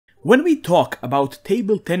When we talk about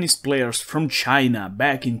table tennis players from China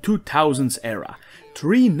back in 2000s era,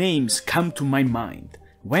 three names come to my mind: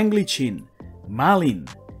 Wang Liqin, Ma Lin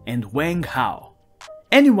and Wang Hao.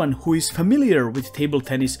 Anyone who is familiar with table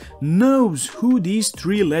tennis knows who these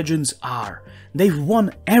three legends are. They've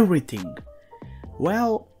won everything.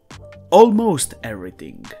 Well, almost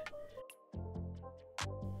everything.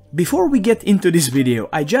 Before we get into this video,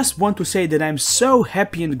 I just want to say that I'm so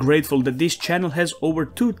happy and grateful that this channel has over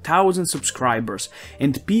 2000 subscribers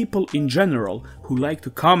and people in general who like to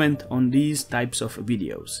comment on these types of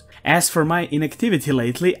videos. As for my inactivity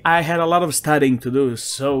lately, I had a lot of studying to do,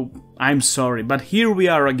 so I'm sorry, but here we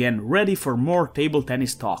are again, ready for more table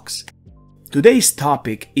tennis talks. Today's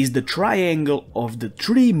topic is the triangle of the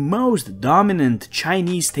three most dominant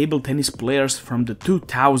Chinese table tennis players from the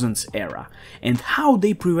 2000s era and how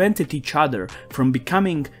they prevented each other from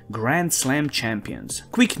becoming Grand Slam champions.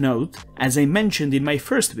 Quick note, as I mentioned in my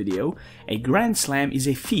first video, a Grand Slam is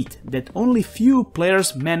a feat that only few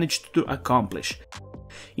players managed to accomplish.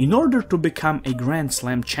 In order to become a Grand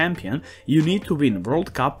Slam champion, you need to win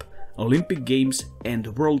World Cup, Olympic Games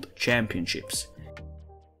and World Championships.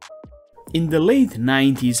 In the late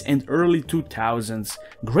 90s and early 2000s,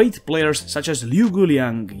 great players such as Liu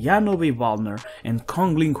Guoliang, Jan-Ove Wallner and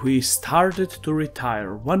Kong Linghui started to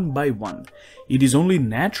retire one by one. It is only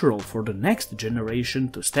natural for the next generation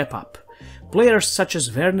to step up. Players such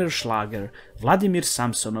as Werner Schlager, Vladimir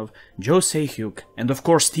Samsonov, Joe Se-hyuk and of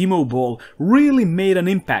course Timo Boll really made an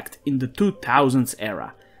impact in the 2000s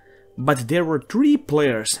era. But there were three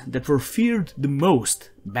players that were feared the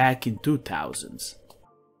most back in 2000s.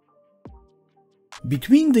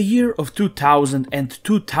 Between the year of 2000 and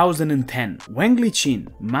 2010, Wang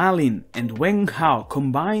Liqin, Ma Lin and Wang Hao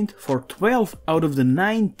combined for 12 out of the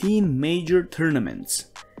 19 major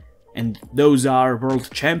tournaments. And those are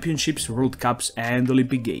World Championships, World Cups and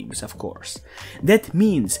Olympic Games, of course. That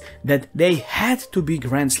means that they had to be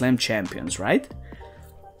Grand Slam champions, right?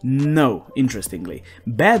 No, interestingly.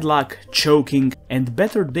 Bad luck, choking and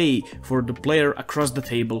better day for the player across the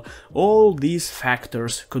table, all these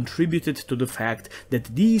factors contributed to the fact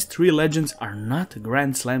that these three legends are not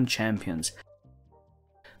Grand Slam champions.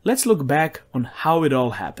 Let's look back on how it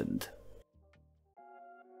all happened.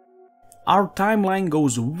 Our timeline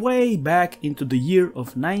goes way back into the year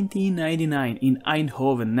of 1999 in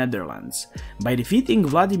Eindhoven, Netherlands. By defeating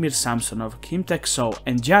Vladimir Samsonov, Kim Taek-soo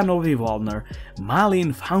and Jan-Ove Wallner, Ma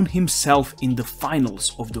Lin found himself in the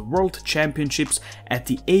finals of the World Championships at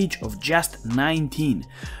the age of just 19.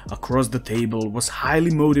 Across the table was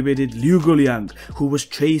highly motivated Liu Guoliang, who was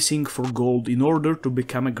chasing for gold in order to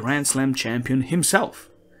become a Grand Slam champion himself.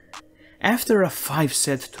 After a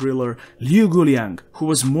 5-set thriller, Liu Guoliang, who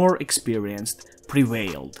was more experienced,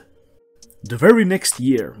 prevailed. The very next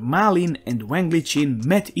year, Ma Lin and Wang Liqin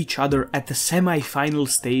met each other at the semi-final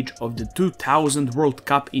stage of the 2000 World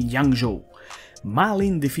Cup in Yangzhou. Ma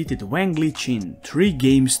Lin defeated Wang Liqin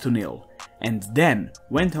 3-0 and then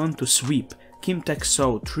went on to sweep Kim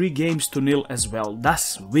Taek-soo 3-0 as well,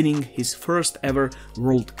 thus winning his first ever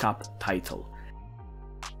World Cup title.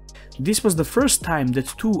 This was the first time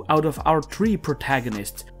that two out of our three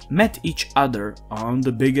protagonists met each other on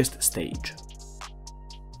the biggest stage.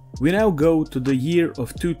 We now go to the year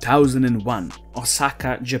of 2001,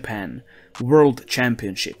 Osaka, Japan, World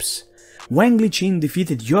Championships. Wang Liqin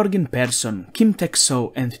defeated Jorgen Persson, Kim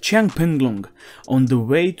Taek-soo and Chiang Penglung on the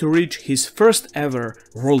way to reach his first ever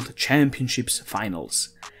World Championships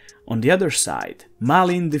finals. On the other side, Ma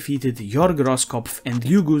Lin defeated Jörg Roskopf and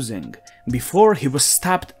Liu Guoliang before he was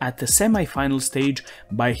stopped at the semi-final stage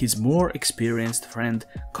by his more experienced friend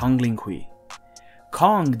Kong Linghui.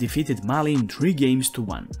 Kong defeated Ma Lin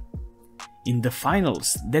 3-1. In the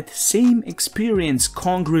finals, that same experience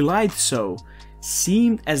Kong relied so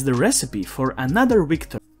seemed as the recipe for another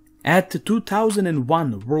victory. At the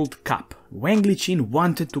 2001 World Cup, Wang Liqin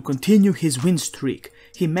wanted to continue his win streak.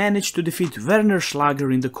 He managed to defeat Werner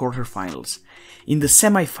Schlager in the quarterfinals. In the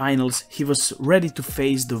semi-finals, he was ready to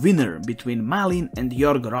face the winner between Ma Lin and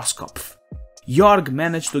Jörg Roskopf. Jörg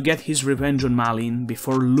managed to get his revenge on Ma Lin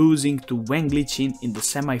before losing to Wang Liqin in the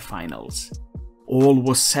semi-finals. All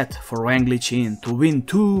was set for Wang Liqin to win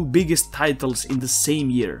two biggest titles in the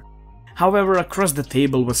same year. However, across the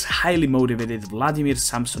table was highly motivated Vladimir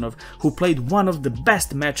Samsonov, who played one of the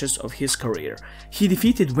best matches of his career. He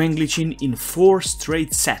defeated Wang Liqin in 4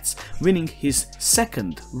 straight sets, winning his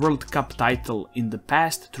second World Cup title in the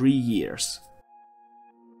past 3 years.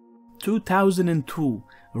 2002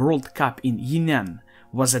 World Cup in Yunnan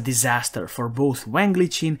was a disaster for both Wang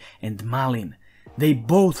Liqin and Ma Lin. They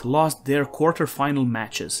both lost their quarter-final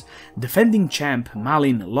matches. Defending champ Ma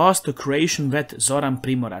Lin lost to Croatian vet Zoran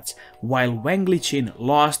Primorac, while Wang Liqin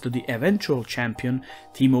lost to the eventual champion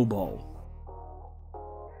Timo Boll.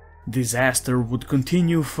 Disaster would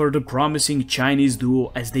continue for the promising Chinese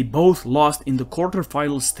duo as they both lost in the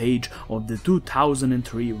quarter-final stage of the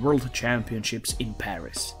 2003 World Championships in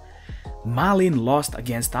Paris. Ma Lin lost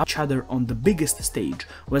against each other on the biggest stage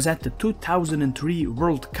was at the 2003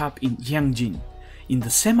 World Cup in Tianjin. In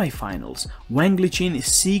the semi-finals, Wang Liqin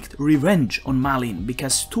sought revenge on Ma Lin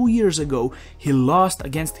because 2 years ago he lost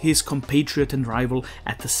against his compatriot and rival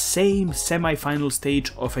at the same semi-final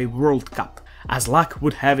stage of a World Cup. As luck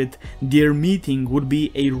would have it, their meeting would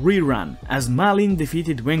be a rerun as Ma Lin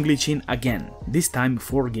defeated Wang Liqin again, this time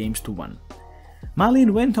 4-1. Ma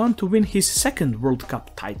Lin went on to win his second World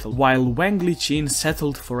Cup title, while Wang Liqin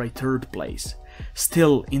settled for a third place.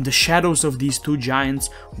 Still, in the shadows of these two giants,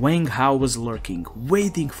 Wang Hao was lurking,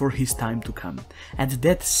 waiting for his time to come. At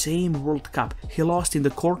that same World Cup, he lost in the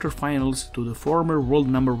quarterfinals to the former world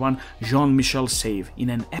number 1 Jean-Michel Save in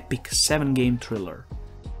an epic 7-game thriller.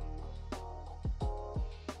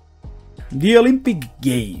 The Olympic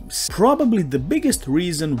Games. Probably the biggest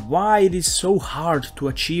reason why it is so hard to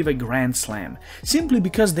achieve a Grand Slam, simply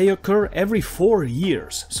because they occur every 4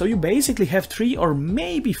 years, so you basically have 3 or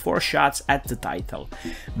maybe 4 shots at the title.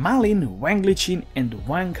 Ma Lin, Wang Liqin and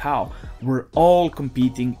Wang Hao were all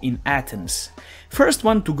competing in Athens. First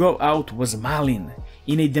one to go out was Ma Lin.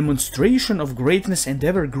 In a demonstration of greatness and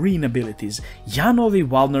evergreen abilities, Jan-Ove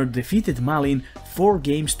Wallner defeated Ma Lin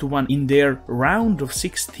 4-1 in their round of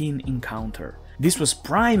 16 encounter. This was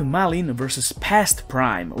prime Ma Lin versus past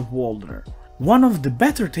prime of Wallner. One of the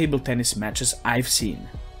better table tennis matches I've seen.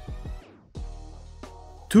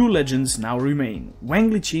 Two legends now remain, Wang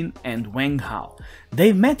Liqin and Wang Hao.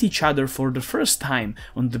 They met each other for the first time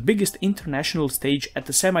on the biggest international stage at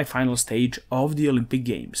the semi-final stage of the Olympic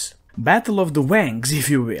Games. Battle of the Wangs, if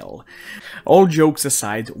you will. All jokes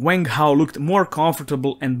aside, Wang Hao looked more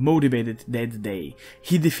comfortable and motivated that day.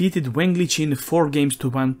 He defeated Wang Liqin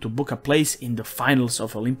 4-1 to book a place in the finals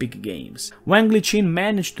of Olympic Games. Wang Liqin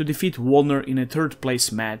managed to defeat Wallner in a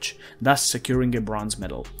third-place match, thus securing a bronze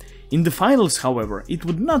medal. In the finals, however, it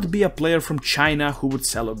would not be a player from China who would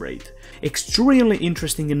celebrate. Extremely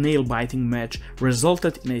interesting and nail-biting match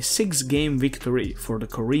resulted in a 6-game victory for the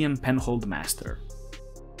Korean penhold master.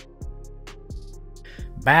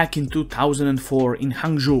 Back in 2004 in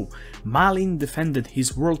Hangzhou, Ma Lin defended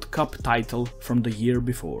his World Cup title from the year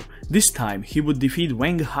before. This time he would defeat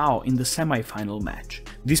Wang Hao in the semi-final match.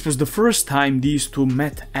 This was the first time these two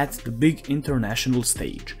met at the big international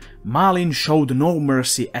stage. Ma Lin showed no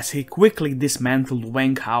mercy as he quickly dismantled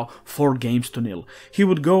Wang Hao 4-0. He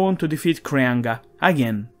would go on to defeat Krianga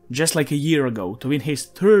again, just like a year ago, to win his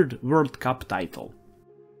third World Cup title.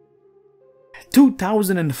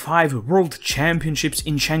 2005 World Championships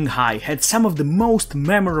in Shanghai had some of the most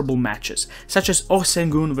memorable matches, such as Oh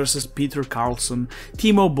Sang-un vs Peter Carlson,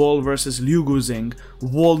 Timo Boll vs Liu Guoliang,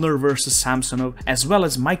 Wallner vs Samsonov, as well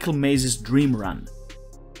as Michael Mays' dream run.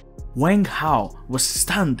 Wang Hao was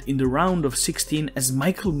stunned in the round of 16 as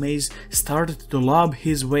Michael Mays started to lob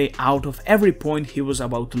his way out of every point he was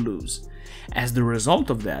about to lose. As the result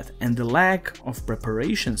of that and the lack of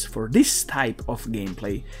preparations for this type of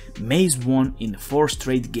gameplay, Mays won in 4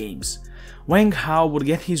 straight games. Wang Hao would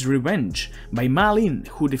get his revenge by Ma Lin,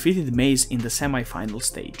 who defeated Mays in the semi-final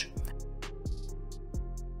stage.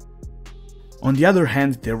 On the other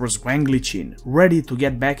hand, there was Wang Liqin, ready to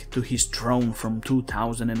get back to his throne from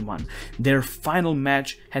 2001. Their final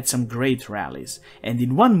match had some great rallies, and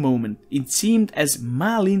in one moment it seemed as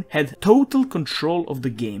Ma Lin had total control of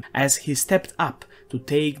the game as he stepped up to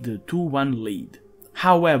take the 2-1 lead.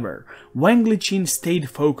 However, Wang Liqin stayed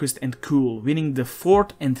focused and cool, winning the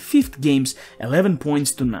 4th and 5th games 11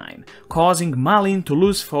 points to 9, causing Ma Lin to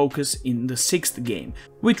lose focus in the 6th game,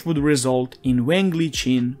 which would result in Wang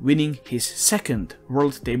Liqin winning his second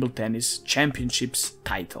World Table Tennis Championships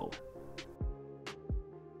title.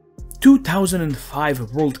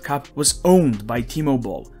 2005 World Cup was owned by Timo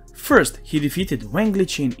Boll. First, he defeated Wang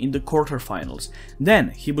Liqin in the quarterfinals,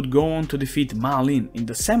 then he would go on to defeat Ma Lin in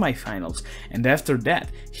the semifinals, and after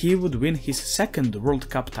that he would win his second World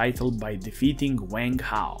Cup title by defeating Wang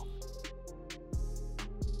Hao.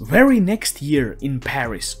 Very next year in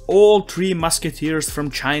Paris, all 3 musketeers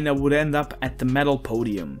from China would end up at the medal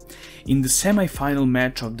podium. In the semi-final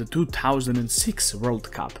match of the 2006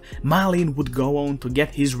 World Cup, Ma Lin would go on to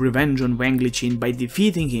get his revenge on Wang Liqin by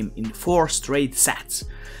defeating him in 4 straight sets.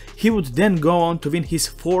 He would then go on to win his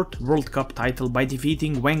 4th World Cup title by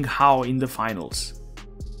defeating Wang Hao in the finals.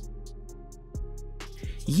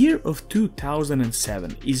 Year of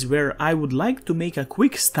 2007 is where I would like to make a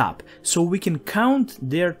quick stop so we can count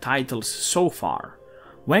their titles so far.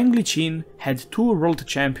 Wang Liqin had 2 World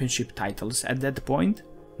Championship titles at that point,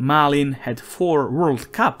 Ma Lin had 4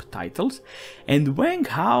 World Cup titles, and Wang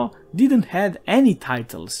Hao didn't have any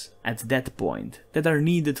titles at that point that are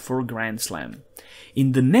needed for Grand Slam.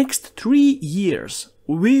 In the next 3 years,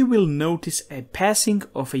 we will notice a passing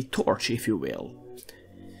of a torch, if you will.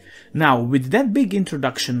 Now, with that big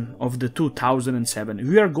introduction of the 2007,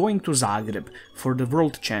 we are going to Zagreb for the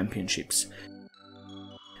World Championships.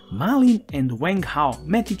 Ma Lin and Wang Hao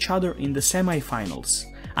met each other in the semi-finals.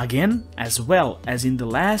 Again, as well as in the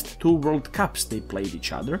last 2 World Cups they played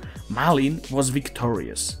each other, Ma Lin was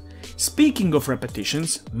victorious. Speaking of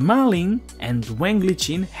repetitions, Ma Lin and Wang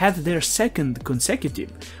Liqin had their second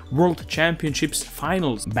consecutive World Championships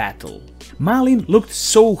finals battle. Ma Lin looked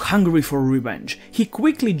so hungry for revenge. He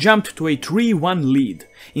quickly jumped to a 3-1 lead.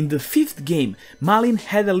 In the 5th game, Ma Lin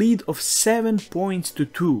had a lead of 7 points to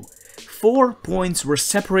 2. 4 points were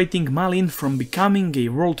separating Ma Lin from becoming a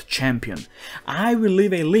world champion. I will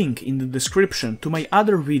leave a link in the description to my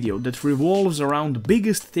other video that revolves around the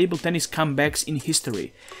biggest table tennis comebacks in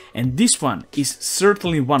history, and this one is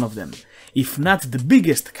certainly one of them, if not the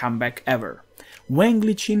biggest comeback ever. Wang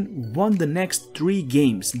Liqin won the next 3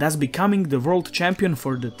 games, thus becoming the world champion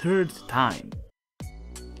for the 3rd time.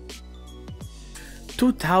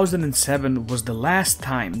 2007 was the last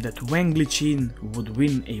time that Wang Liqin would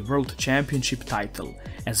win a World Championship title,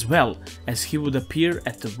 as well as he would appear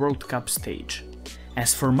at the World Cup stage.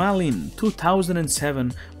 As for Ma Lin,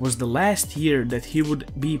 2007 was the last year that he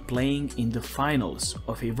would be playing in the finals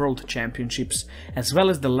of a World Championships, as well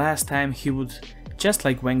as the last time he would, just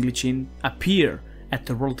like Wang Liqin, appear at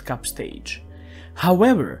the World Cup stage.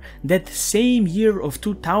 However, that same year of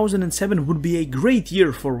 2007 would be a great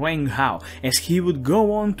year for Wang Hao, as he would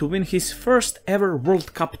go on to win his first ever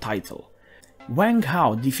World Cup title. Wang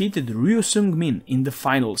Hao defeated Ryu Seung-min in the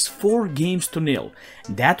finals 4-0.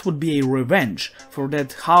 That would be a revenge for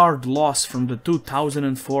that hard loss from the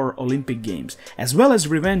 2004 Olympic Games, as well as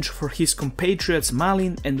revenge for his compatriots Ma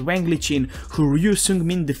Lin and Wang Liqin, who Ryu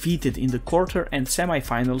Seung-min defeated in the quarter and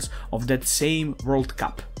semi-finals of that same World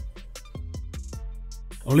Cup.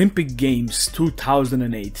 Olympic Games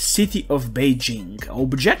 2008, city of Beijing.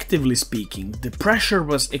 Objectively speaking, the pressure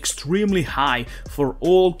was extremely high for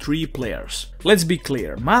all 3 players. Let's be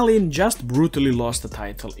clear, Ma Lin just brutally lost the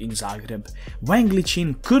title in Zagreb. Wang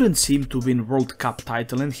Liqin couldn't seem to win World Cup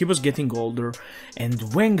title and he was getting older,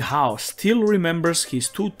 and Wang Hao still remembers his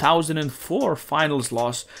 2004 finals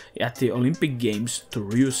loss at the Olympic Games to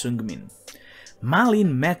Ryu Seung-min. Ma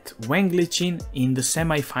Lin met Wang Liqin in the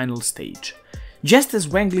semi-final stage. Just as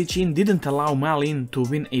Wang Liqin didn't allow Ma Lin to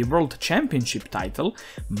win a World Championship title,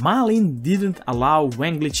 Ma Lin didn't allow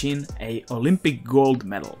Wang Liqin an Olympic gold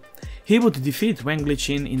medal. He would defeat Wang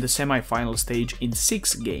Liqin in the semi-final stage in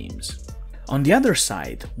 6 games. On the other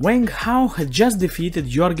side, Wang Hao had just defeated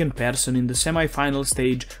Jorgen Persson in the semi-final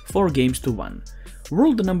stage 4-1.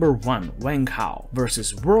 World number 1 Wang Hao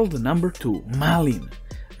versus world number 2 Ma Lin.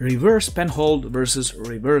 Reverse penhold versus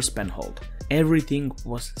reverse penhold. Everything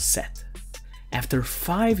was set. After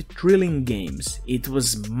 5 thrilling games, it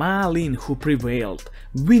was Ma Lin who prevailed,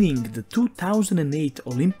 winning the 2008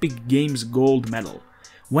 Olympic Games gold medal.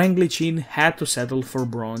 Wang Liqin had to settle for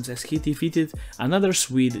bronze as he defeated another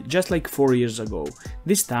Swede just like 4 years ago,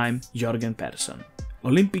 this time Jorgen Persson.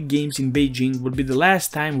 Olympic Games in Beijing would be the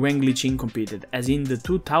last time Wang Liqin competed, as in the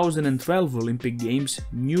 2012 Olympic Games,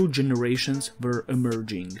 new generations were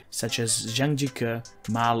emerging, such as Zhang Jike,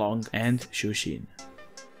 Ma Long and Xu Xin.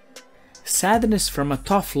 Sadness from a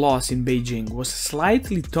tough loss in Beijing was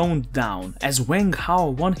slightly toned down as Wang Hao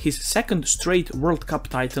won his 2nd straight World Cup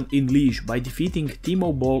title in Liège by defeating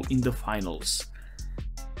Timo Boll in the finals.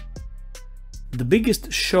 The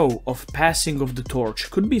biggest show of passing of the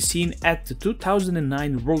torch could be seen at the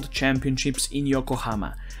 2009 World Championships in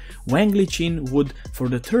Yokohama. Wang Liqin would, for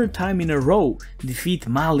the 3rd time in a row, defeat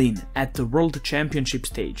Ma Lin at the World Championship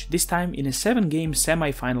stage, this time in a 7-game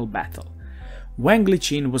semi-final battle. Wang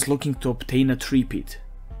Liqin was looking to obtain a three-peat,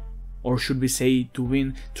 or should we say to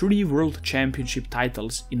win 3 World Championship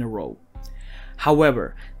titles in a row.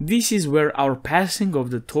 However, this is where our passing of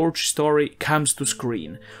the torch story comes to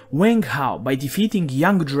screen. Wang Hao, by defeating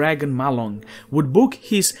young dragon Ma Long, would book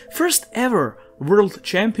his first ever World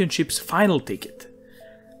Championships final ticket.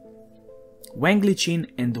 Wang Liqin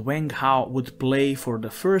and Wang Hao would play for the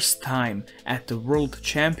first time at the World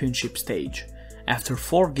Championship stage. After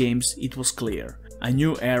 4 games, it was clear. A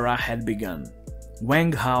new era had begun.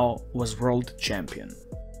 Wang Hao was world champion.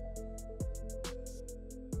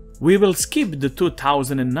 We will skip the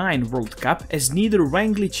 2009 World Cup as neither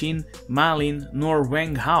Wang Liqin, Ma Lin nor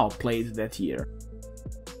Wang Hao played that year.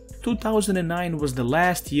 2009 was the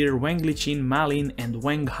last year Wang Liqin, Ma Lin and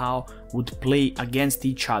Wang Hao would play against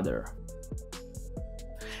each other.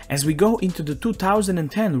 As we go into the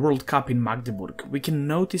 2010 World Cup in Magdeburg, we can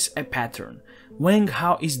notice a pattern. Wang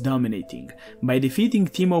Hao is dominating. By defeating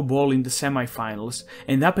Timo Boll in the semi-finals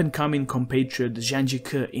and up-and-coming compatriot Zhang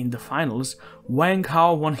Jike in the finals, Wang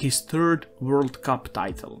Hao won his third World Cup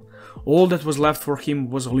title. All that was left for him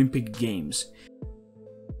was Olympic Games.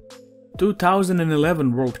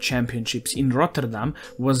 2011 World Championships in Rotterdam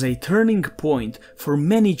was a turning point for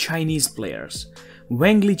many Chinese players.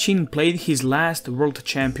 Wang Liqin played his last World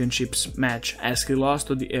Championships match as he lost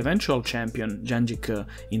to the eventual champion Zhang Jike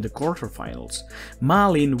in the quarterfinals. Ma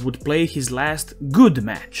Lin would play his last good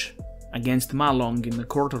match against Ma Long in the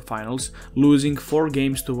quarterfinals, losing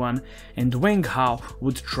 4-1, and Wang Hao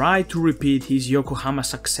would try to repeat his Yokohama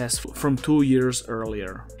success from 2 years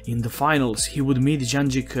earlier. In the finals, he would meet Zhang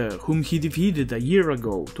Jike, whom he defeated a year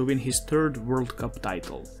ago to win his third World Cup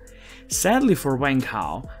title. Sadly for Wang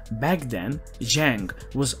Hao, back then, Zhang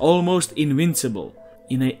was almost invincible.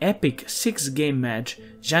 In an epic 6-game match,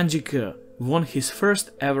 Zhang Jike won his first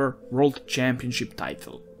ever World Championship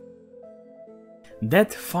title.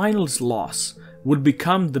 That finals loss would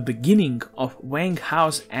become the beginning of Wang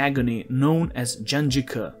Hao's agony known as Zhang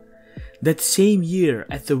Jike. That same year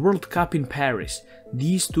at the World Cup in Paris,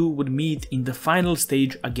 these two would meet in the final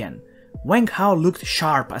stage again. Wang Hao looked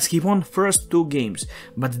sharp as he won first 2 games,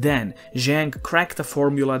 but then Zhang cracked a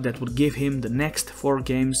formula that would give him the next 4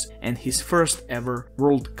 games and his first ever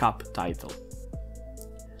World Cup title.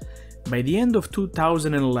 By the end of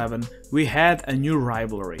 2011, we had a new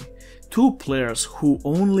rivalry. 2 players who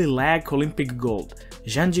only lack Olympic gold,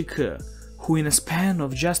 Zhang Jike, who in a span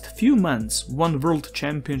of just a few months won World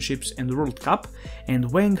Championships and World Cup,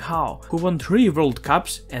 and Wang Hao, who won 3 World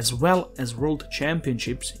Cups as well as World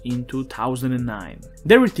Championships in 2009.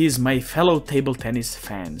 There it is, my fellow table tennis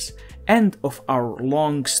fans, end of our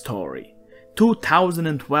long story.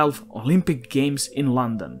 2012 Olympic Games in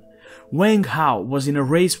London. Wang Hao was in a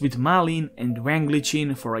race with Ma Lin and Wang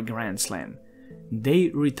Liqin for a Grand Slam. They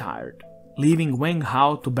retired, leaving Wang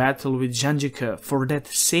Hao to battle with Zhang Jike for that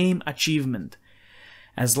same achievement.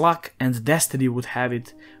 As luck and destiny would have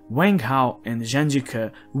it, Wang Hao and Zhang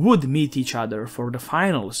Jike would meet each other for the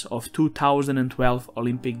finals of 2012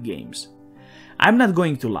 Olympic Games. I'm not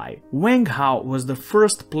going to lie, Wang Hao was the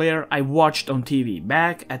first player I watched on TV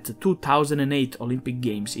back at the 2008 Olympic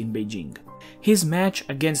Games in Beijing. His match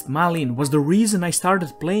against Ma Lin was the reason I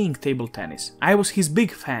started playing table tennis. I was his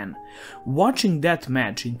big fan. Watching that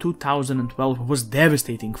match in 2012 was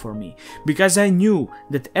devastating for me, because I knew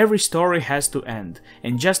that every story has to end,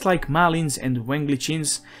 and just like Ma Lin's and Wang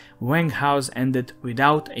Liqin's, Wang Hao's ended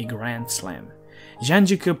without a Grand Slam. Zhang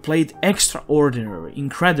Jike played extraordinary,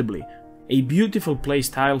 incredibly, a beautiful play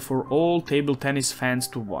style for all table tennis fans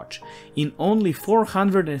to watch. In only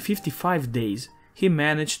 455 days, he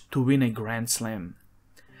managed to win a Grand Slam,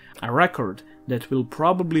 a record that will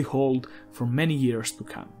probably hold for many years to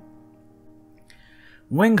come.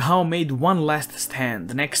 Wang Hao made one last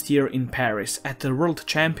stand next year in Paris at the World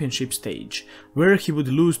Championship stage, where he would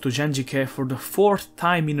lose to Zhang Jike for the 4th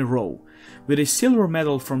time in a row. With a silver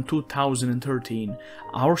medal from 2013,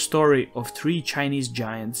 our story of 3 Chinese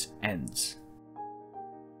giants ends.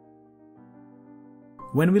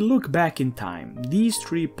 When we look back in time, these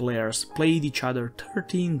 3 players played each other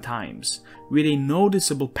 13 times, with a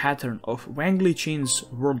noticeable pattern of Wang Liqin's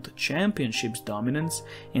World Championships dominance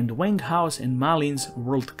and Wang Hao's and Ma Lin's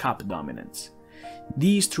World Cup dominance.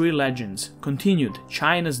 These 3 legends continued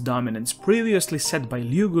China's dominance previously set by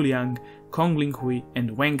Liu Guoliang, Linghui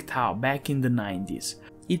and Wang Tao back in the 90s.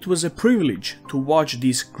 It was a privilege to watch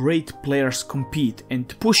these great players compete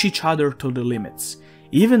and push each other to the limits.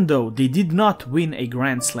 Even though they did not win a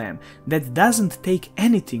Grand Slam, that doesn't take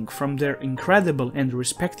anything from their incredible and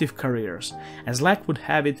respective careers. As luck would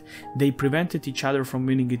have it, they prevented each other from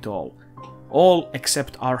winning it all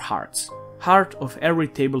except our hearts, heart of every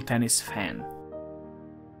table tennis fan.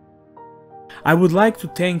 I would like to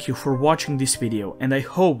thank you for watching this video, and I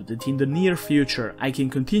hope that in the near future I can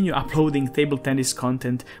continue uploading table tennis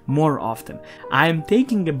content more often. I am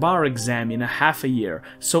taking a bar exam in half a year,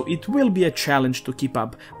 so it will be a challenge to keep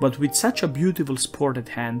up, but with such a beautiful sport at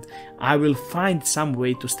hand, I will find some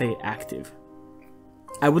way to stay active.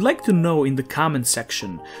 I would like to know in the comment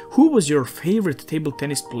section who was your favorite table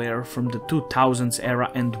tennis player from the 2000s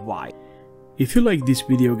era and why. If you like this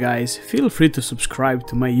video guys, feel free to subscribe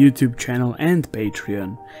to my YouTube channel and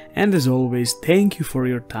Patreon. And as always, thank you for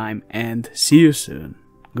your time and see you soon.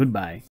 Goodbye.